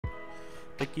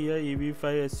The Kia EV5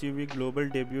 SUV global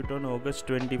debut on August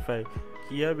 25.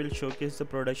 Kia will showcase the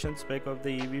production spec of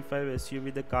the EV5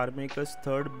 SUV, the carmaker's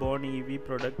third-born EV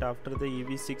product after the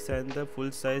EV6 and the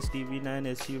full-sized EV9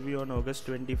 SUV on August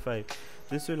 25.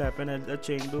 This will happen at the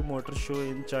Chengdu Motor Show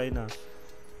in China.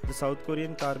 The South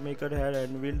Korean carmaker had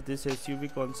unveiled this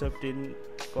SUV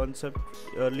concept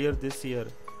earlier this year.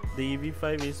 The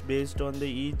EV5 is based on the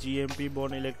E-GMP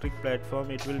born electric platform.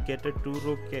 It will get a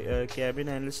two-row cabin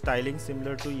and styling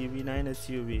similar to EV9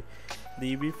 SUV.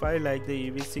 The EV5, like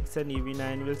the EV6 and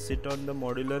EV9, will sit on the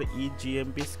modular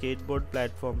E-GMP skateboard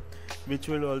platform, which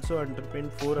will also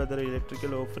underpin 4 other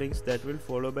electrical offerings that will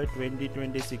follow by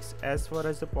 2026. As far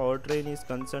as the powertrain is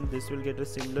concerned, this will get a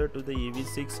similar to the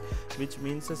EV6, which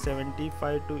means a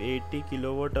 75 to 80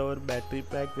 kWh battery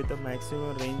pack with a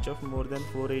maximum range of more than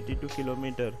 482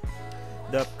 km.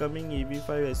 The upcoming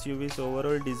EV5 SUV's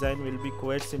overall design will be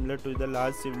quite similar to the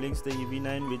large siblings, the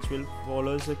EV9, which will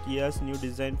follow Kia's new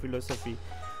design philosophy.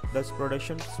 Thus,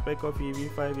 production spec of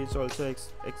EV5 is also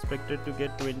expected to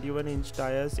get 21-inch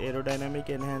tires, aerodynamic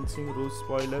enhancing roof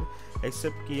spoiler,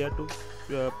 except Kia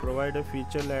to provide a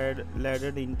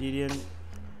feature-laden interior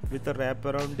with a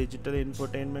wraparound digital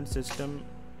infotainment system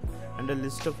and a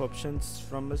list of options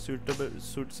from a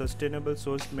sustainable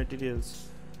sourced materials.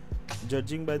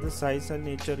 Judging by the size and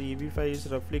nature, EV5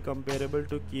 is roughly comparable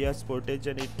to Kia Sportage,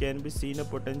 and it can be seen a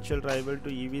potential rival to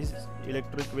EV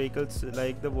electric vehicles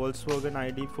like the Volkswagen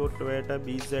ID4, Toyota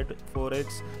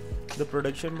BZ4X. The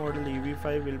production model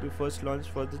EV5 will be first launched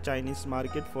for the Chinese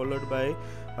market, followed by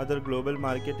other global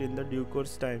market in the due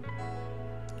course time.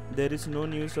 There is no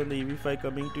news on the EV5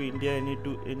 coming to India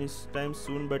anytime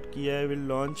soon, but Kia will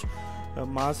launch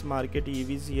mass market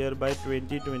EVs here by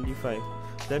 2025.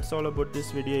 That's all about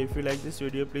this video. If you like this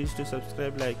video, please do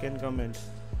subscribe, like and comment.